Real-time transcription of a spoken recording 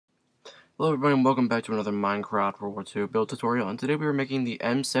Hello everybody and welcome back to another Minecraft World War II build tutorial, and today we are making the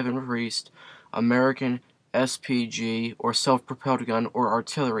M7 Priest American SPG or self-propelled gun or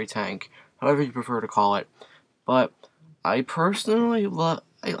artillery tank, however you prefer to call it. But I personally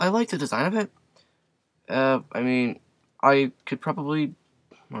I like the design of it. I mean, I could probably,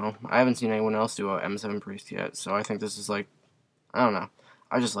 well, I haven't seen anyone else do a M7 Priest yet, so I think this is like, I don't know,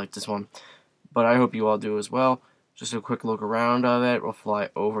 I just like this one. But I hope you all do as well. Just a quick look around of it. We'll fly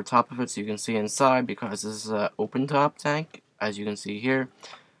over top of it so you can see inside, because this is an open top tank, as you can see here.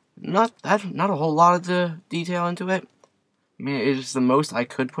 Not a whole lot of the detail into it. I mean, it is the most I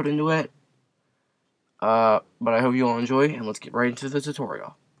could put into it. But I hope you all enjoy, and let's get right into the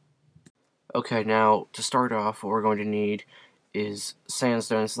tutorial. Okay, now to start off, what we're going to need is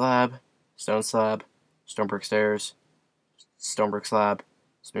sandstone slab, stone brick stairs, stone brick slab,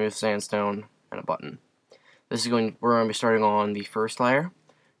 smooth sandstone, and a button. We're going to be starting on the first layer,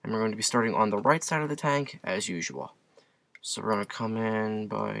 and we're going to be starting on the right side of the tank as usual. So we're going to come in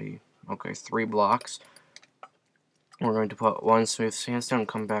by, 3 blocks. We're going to put 1 smooth sandstone,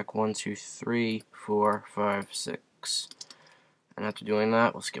 come back 1, 2, 3, 4, 5, 6. And after doing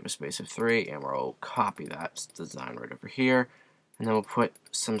that, we'll skip a space of 3, and we'll copy that design right over here. And then we'll put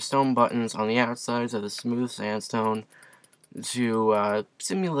some stone buttons on the outsides of the smooth sandstone to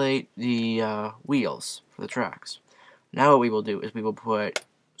simulate the wheels for the tracks. Now what we will do is we will put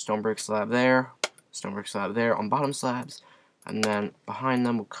stone brick slab there on bottom slabs, and then behind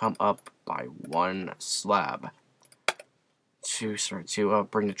them will come up by 1 slab to start to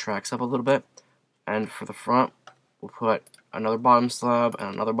bring the tracks up a little bit. And for the front, we'll put another bottom slab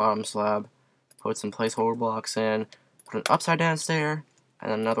and another bottom slab, put some placeholder blocks in, put an upside down stair,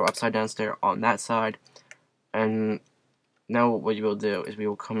 and another upside down stair on that side. And now what you will do is we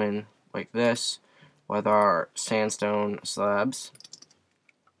will come in like this with our sandstone slabs,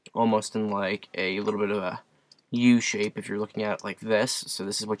 almost in like a little bit of a U shape if you're looking at it like this. So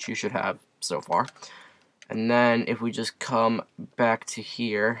this is what you should have so far. And then if we just come back to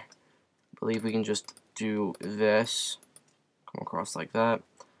here, I believe we can just do this, come across like that.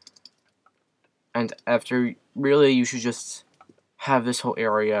 And after, really, you should just have this whole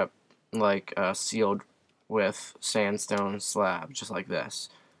area like sealed with sandstone slab, just like this.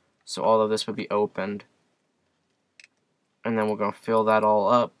 So all of this would be opened, and then we're going to fill that all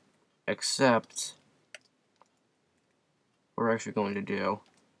up, except what we're actually going to do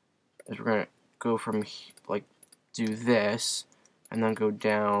is we're going to go from, like, do this, and then go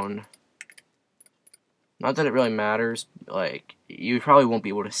down. Not that it really matters, like, you probably won't be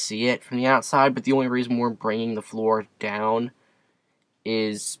able to see it from the outside, but the only reason we're bringing the floor down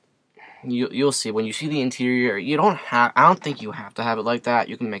is you'll see when you see the interior. I don't think you have to have it like that.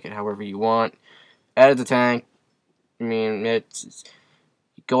 You can make it however you want. Edit the tank. I mean,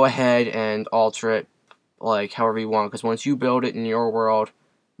 go ahead and alter it like however you want, because once you build it in your world,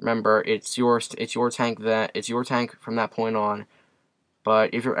 remember, it's your tank. It's your tank from that point on.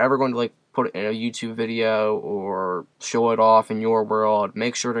 But if you're ever going to like put it in a YouTube video or show it off in your world,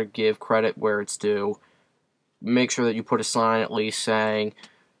 make sure to give credit where it's due. Make sure that you put a sign at least saying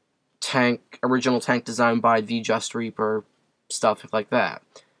original tank designed by TheJustReaper, stuff like that.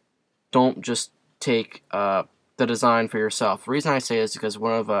 Don't just take the design for yourself. The reason I say this is because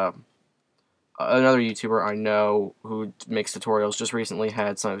one of another YouTuber I know who makes tutorials just recently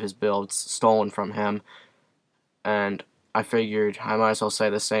had some of his builds stolen from him, and I figured I might as well say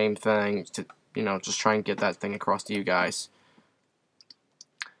the same thing to, just try and get that thing across to you guys.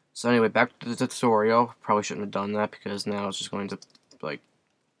 So anyway, back to the tutorial. Probably shouldn't have done that, because now it's just going to like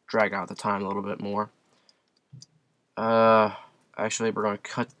drag out the time a little bit more. Actually, we're going to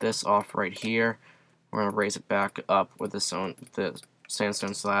cut this off right here. We're going to raise it back up with the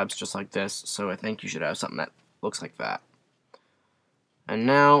sandstone slabs, just like this. So I think you should have something that looks like that. And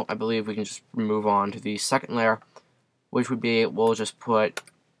now I believe we can just move on to the second layer, which would be, we'll just put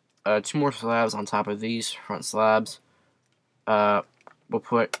 2 more slabs on top of these front slabs. We'll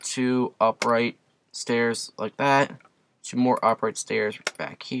put 2 upright stairs like that, 2 more upright stairs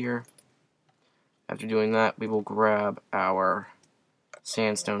back here. After doing that, we will grab our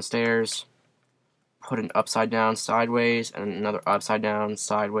sandstone stairs, put an upside down sideways and another upside down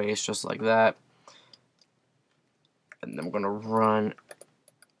sideways, just like that. And then we're going to run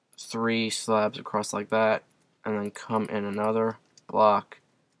 3 slabs across like that, and then come in another block,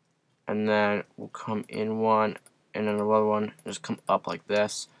 and then we'll come in one and then another one, and just come up like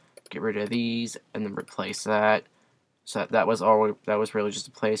this. Get rid of these and then replace that. So that was really just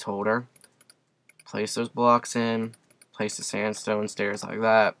a placeholder. Place those blocks in, place the sandstone stairs like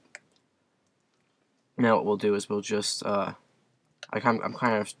that. Now what we'll do is we'll just I'm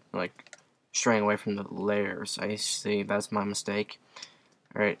kind of like straying away from the layers. I see, that's my mistake.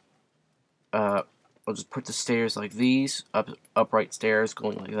 Alright, we'll just put the stairs like these, upright stairs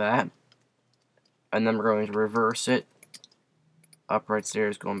going like that. And then we're going to reverse it, upright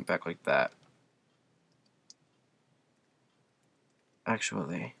stairs going back like that.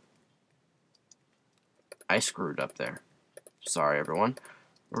 Actually, I screwed up there. Sorry, everyone.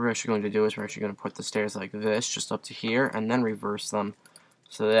 What we're actually going to do is we're actually going to put the stairs like this, just up to here, and then reverse them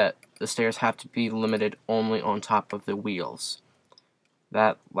so that the stairs have to be limited only on top of the wheels.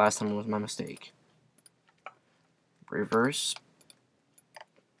 That last time was my mistake. Reverse.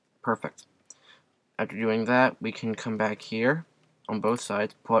 Perfect. After doing that, we can come back here on both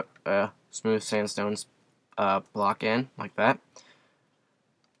sides, put a smooth sandstone block in, like that.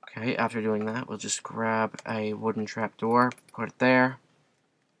 Okay, after doing that, we'll just grab a wooden trapdoor, put it there,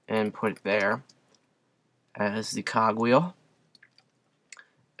 and put it there as the cogwheel.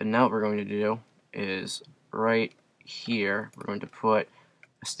 And now what we're going to do is right here, we're going to put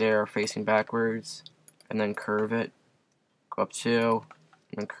a stair facing backwards, and then curve it, go up 2,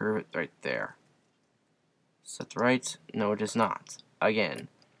 and then curve it right there. So that's right. No, it is not. Again,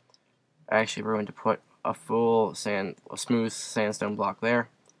 actually, we're going to put a smooth sandstone block there,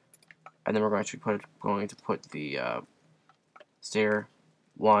 and then we're going to put the stair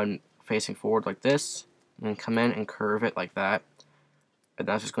one facing forward like this, and then come in and curve it like that. And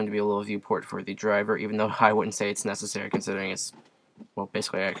that's just going to be a little viewport for the driver, even though I wouldn't say it's necessary considering it's, well,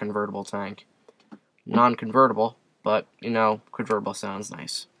 basically a convertible tank. Non-convertible, but, you know, convertible sounds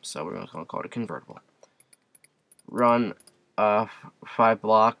nice, so we're going to call it a convertible. Run 5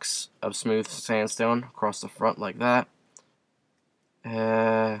 blocks of smooth sandstone across the front like that.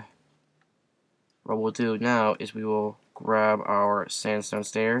 What we'll do now is we will grab our sandstone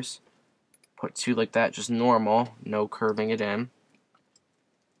stairs, put 2 like that, just normal, no curving it in.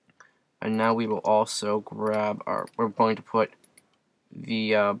 And now we will also grab we're going to put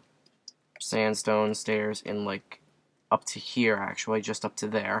the sandstone stairs in like up to here, actually, just up to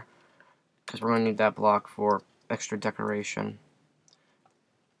there, because we're going to need that block for extra decoration.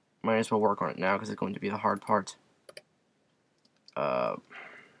 Might as well work on it now because it's going to be the hard part.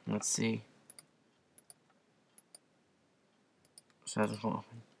 Let's see.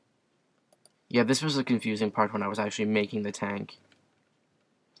 Yeah, this was the confusing part when I was actually making the tank.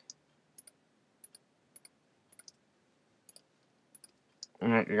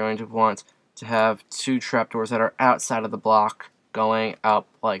 Alright, you're going to want to have 2 trapdoors that are outside of the block going up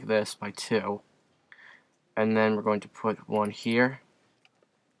like this by 2. And then we're going to put one here,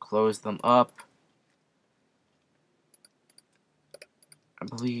 close them up. I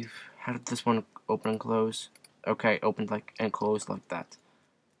believe, how did this one open and close? Okay, opened like and closed like that.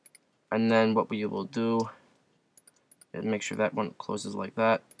 And then what we will do is make sure that one closes like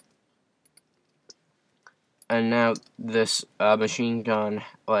that. And now this machine gun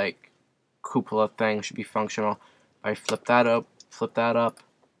like cupola thing should be functional. I flip that up, flip that up,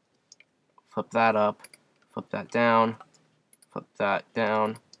 flip that up, flip that down, flip that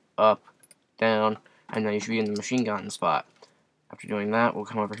down, up, down, and then you should be in the machine gun spot. After doing that, we'll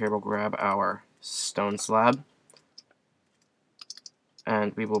come over here, we'll grab our stone slab,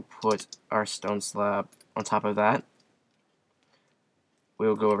 and we will put our stone slab on top of that. We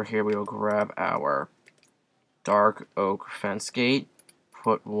will go over here, we will grab our dark oak fence gate,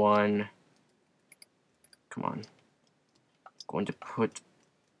 put one, come on, going to put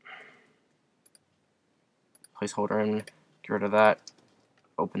placeholder in, get rid of that,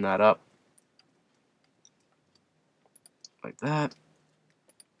 open that up, like that,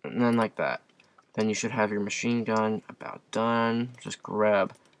 and then like that. Then you should have your machine gun about done. Just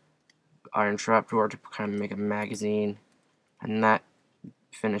grab iron trapdoor to kind of make a magazine, and that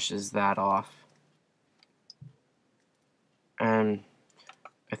finishes that off. And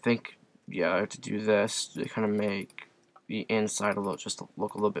I think, yeah, I have to do this to kind of make the inside just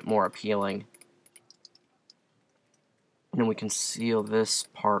look a little bit more appealing. And then we can seal this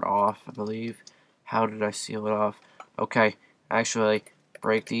part off, I believe. How did I seal it off? Okay, actually,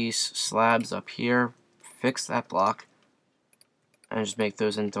 break these slabs up here, fix that block, and just make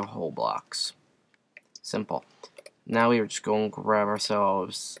those into whole blocks. Simple. Now we are just going to grab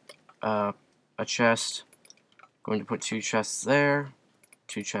ourselves a chest. Going to put 2 chests there,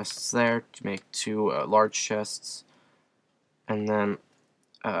 2 chests there to make 2 large chests. And then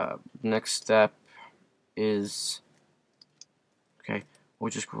next step is, okay, we'll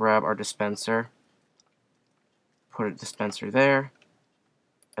just grab our dispenser, put a dispenser there,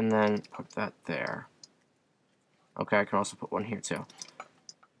 and then put that there. Okay, I can also put one here too.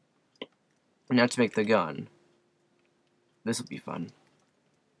 Now to make the gun. This will be fun.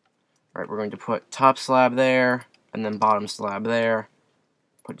 Alright, we're going to put top slab there, and then bottom slab there.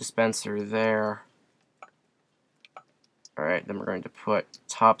 Put dispenser there. Alright, then we're going to put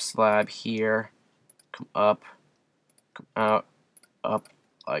top slab here. Come up, come out, up,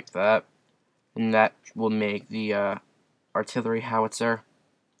 like that. And that will make the artillery howitzer.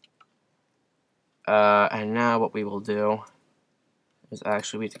 And now what we will do is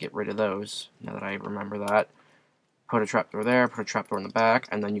actually we have to get rid of those, now that I remember that. Put a trapdoor there, put a trapdoor in the back,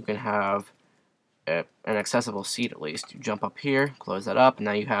 and then you can have an accessible seat at least. You jump up here, close that up, and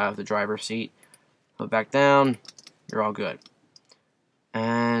now you have the driver's seat. Put it back down, you're all good.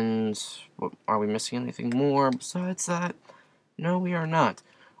 And are we missing anything more besides that? No, we are not.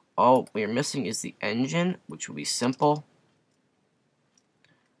 All we are missing is the engine, which will be simple.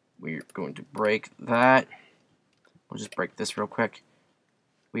 We're going to break that. We'll just break this real quick.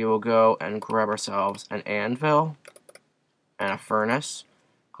 We will go and grab ourselves an anvil and a furnace.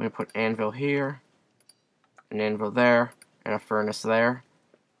 I'm going to put anvil here, an anvil there, and a furnace there.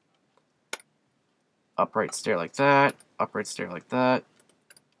 Upright stair like that, upright stair like that.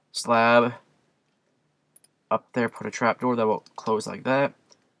 Slab up there, put a trapdoor that will close like that.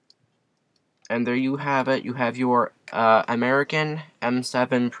 And there you have it. You have your American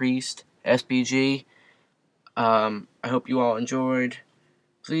M7 Priest SPG. I hope you all enjoyed.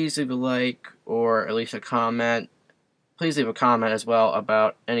 Please leave a like or at least a comment. Please leave a comment as well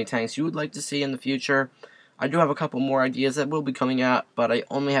about any tanks you would like to see in the future. I do have a couple more ideas that will be coming out, but I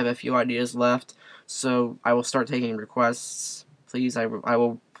only have a few ideas left, so I will start taking requests. Please, I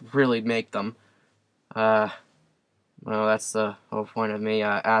will really make them. Well, that's the whole point of me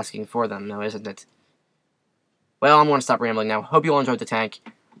asking for them now, isn't it? Well, I'm going to stop rambling now. Hope you all enjoyed the tank.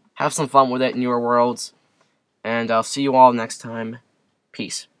 Have some fun with it in your worlds, and I'll see you all next time.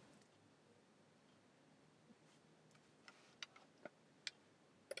 Peace.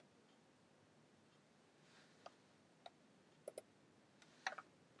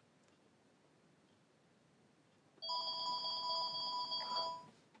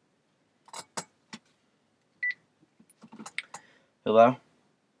 Hello?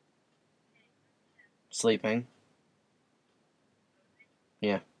 Sleeping.